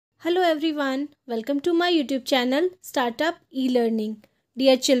Hello everyone, welcome to my YouTube channel Startup E-Learning.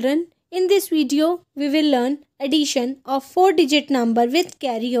 Dear children, in this video we will learn addition of 4-digit number with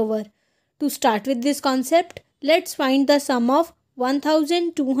carryover. To start with this concept, let's find the sum of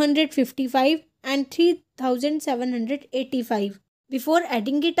 1255 and 3785. Before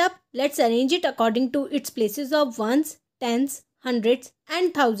adding it up, let's arrange it according to its places of ones, tens, hundreds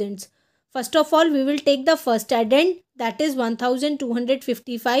and thousands. First of all, we will take the first addend, that is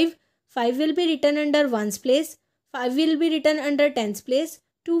 1255. 5 will be written under ones place, 5 will be written under tens place,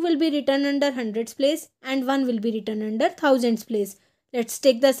 2 will be written under hundreds place and 1 will be written under thousands place. Let's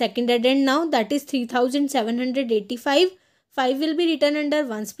take the second addend now, that is 3785. 5 will be written under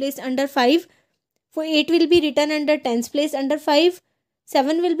ones place under 5. 8 will be written under tens place under 5.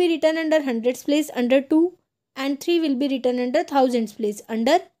 7 will be written under hundreds place under 2. And 3 will be written under thousands place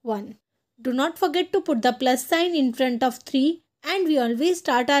under 1. Do not forget to put the plus sign in front of 3 and we always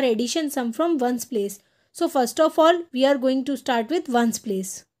start our addition sum from ones place. So first of all, we are going to start with ones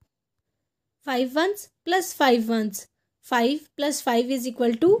place. 5 ones plus 5 ones. 5 plus 5 is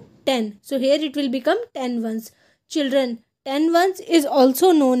equal to 10. So here it will become 10 ones. Children, 10 ones is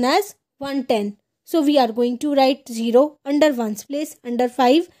also known as 110. So we are going to write 0 under ones place under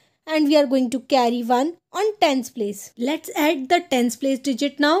 5 and we are going to carry 1 on tens place. Let's add the tens place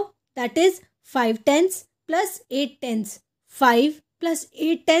digit now. That is 5 tens plus 8 tens. 5 plus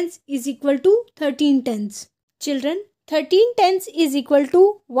 8 tens is equal to 13 tens. Children, 13 tens is equal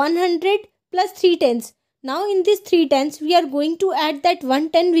to 100 plus 3 tens. Now in this 3 tens, we are going to add that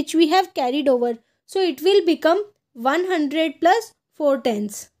 110 which we have carried over. So it will become 100 plus 4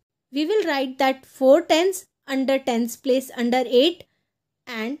 tens. We will write that 4 tens under tens place under 8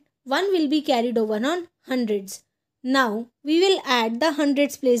 and 1 will be carried over on hundreds. Now, we will add the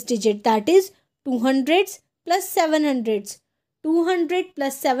hundreds place digit, that is 200s plus 700s. 200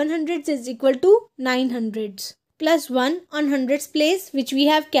 plus 700s is equal to 900s. Plus 1 on hundreds place which we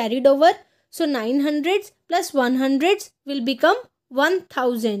have carried over. So 900s plus 100s will become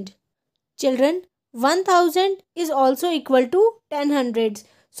 1000. Children, 1000 is also equal to 10 hundreds.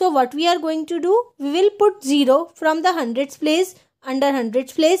 So what we are going to do? We will put 0 from the hundreds place under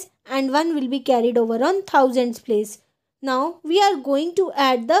hundreds place and 1 will be carried over on thousands place. Now we are going to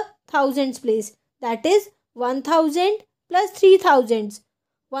add the thousands place, that is 1000 plus 3000s.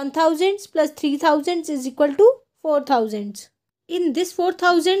 1000s plus 3000s is equal to 4000s. In this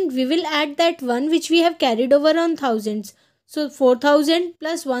 4000 we will add that 1 which we have carried over on thousands. So 4000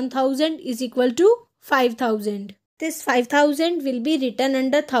 plus 1000 is equal to 5000. This 5000 will be written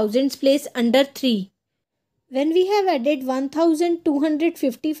under thousands place under 3. When we have added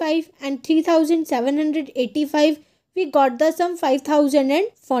 1255 and 3785, we got the sum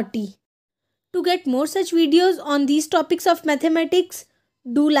 5040. To get more such videos on these topics of mathematics,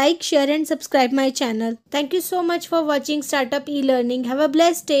 do like, share and subscribe my channel. Thank you so much for watching Startup E-Learning. Have a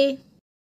blessed day.